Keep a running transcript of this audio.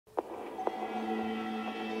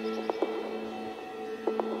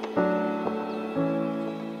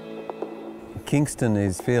Kingston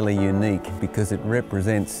is fairly unique because it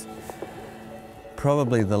represents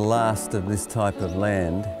probably the last of this type of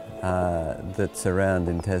land that's around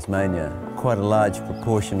in Tasmania. Quite a large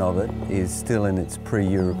proportion of it is still in its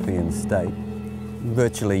pre-European state.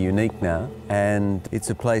 Virtually unique now, and it's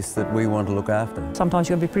a place that we want to look after. Sometimes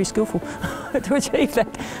you've got to be pretty skillful to achieve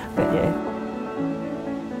that, but yeah.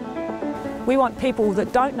 We want people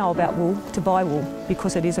that don't know about wool to buy wool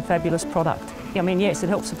because it is a fabulous product. I mean, yes, it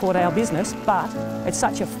helps support our business, but it's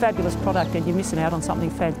such a fabulous product and you're missing out on something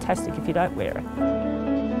fantastic if you don't wear it.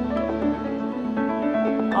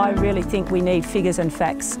 I really think we need figures and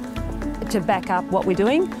facts to back up what we're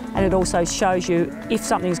doing, and it also shows you if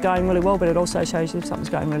something's going really well, but it also shows you if something's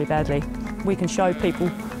going really badly. We can show people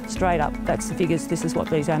straight up, that's the figures, this is what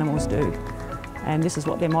these animals do, and this is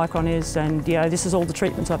what their micron is, and you know, this is all the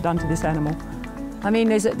treatments I've done to this animal. I mean,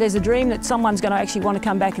 there's a dream that someone's going to actually want to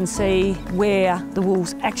come back and see where the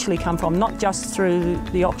wool's actually come from, not just through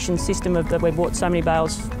the auction system of that we bought so many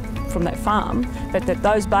bales from that farm, but that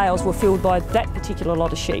those bales were filled by that particular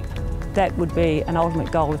lot of sheep. That would be an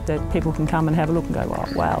ultimate goal, if that people can come and have a look and go,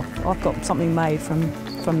 oh, wow, I've got something made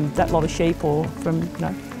from that lot of sheep, or from, you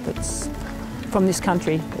know, that's from this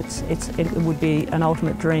country. It would be an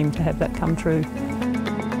ultimate dream to have that come true.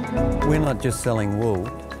 We're not just selling wool,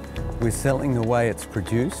 we're selling the way it's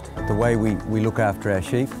produced, the way we look after our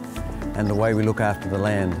sheep, and the way we look after the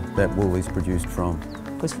land that wool is produced from.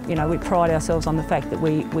 Because, you know, we pride ourselves on the fact that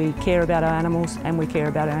we care about our animals and we care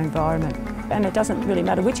about our environment. And it doesn't really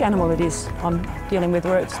matter which animal it is I'm dealing with,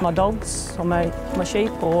 whether it's my dogs or my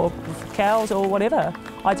sheep or cows or whatever.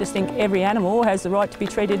 I just think every animal has the right to be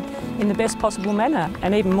treated in the best possible manner.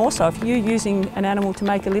 And even more so, if you're using an animal to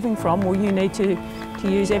make a living from, well, you need to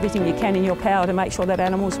use everything you can in your power to make sure that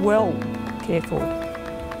animal's well cared for.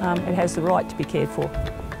 It has the right to be cared for.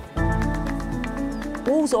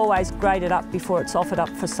 Wool's always graded up before it's offered up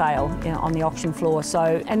for sale, you know, on the auction floor.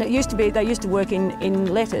 So, and it used to be, they used to work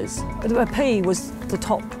in letters. A P was the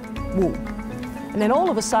top wool. And then all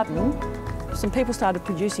of a sudden, some people started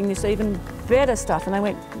producing this even better stuff, and they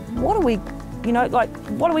went, what are we, you know, like,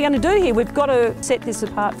 what are we going to do here? We've got to set this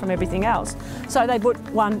apart from everything else. So they put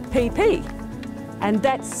 1PP. And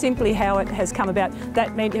that's simply how it has come about.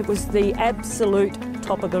 That meant it was the absolute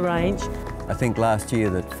top of the range. I think last year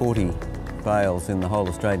that 40 bales in the whole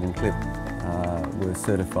Australian clip were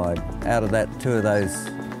certified. Out of that, 2 of those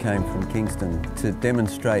came from Kingston, to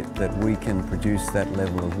demonstrate that we can produce that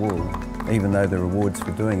level of wool, even though the rewards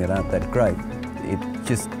for doing it aren't that great. It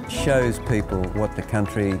just shows people what the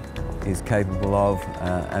country is capable of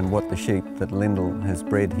and what the sheep that Lyndall has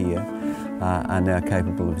bred here are now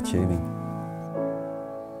capable of achieving.